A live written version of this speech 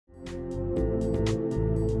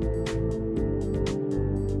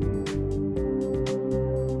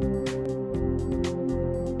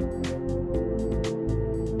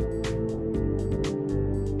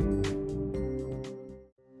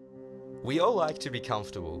like to be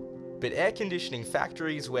comfortable, but air conditioning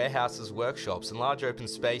factories, warehouses, workshops and large open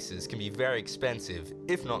spaces can be very expensive,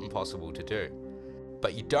 if not impossible to do.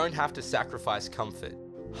 But you don't have to sacrifice comfort.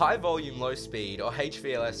 High volume, low speed or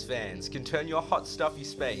HVLS fans can turn your hot stuffy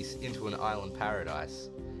space into an island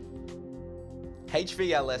paradise.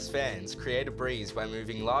 HVLS fans create a breeze by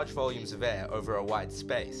moving large volumes of air over a wide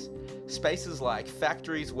space. Spaces like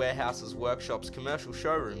factories, warehouses, workshops, commercial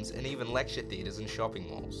showrooms, and even lecture theatres and shopping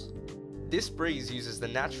malls. This breeze uses the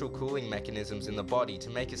natural cooling mechanisms in the body to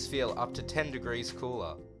make us feel up to 10 degrees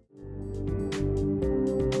cooler.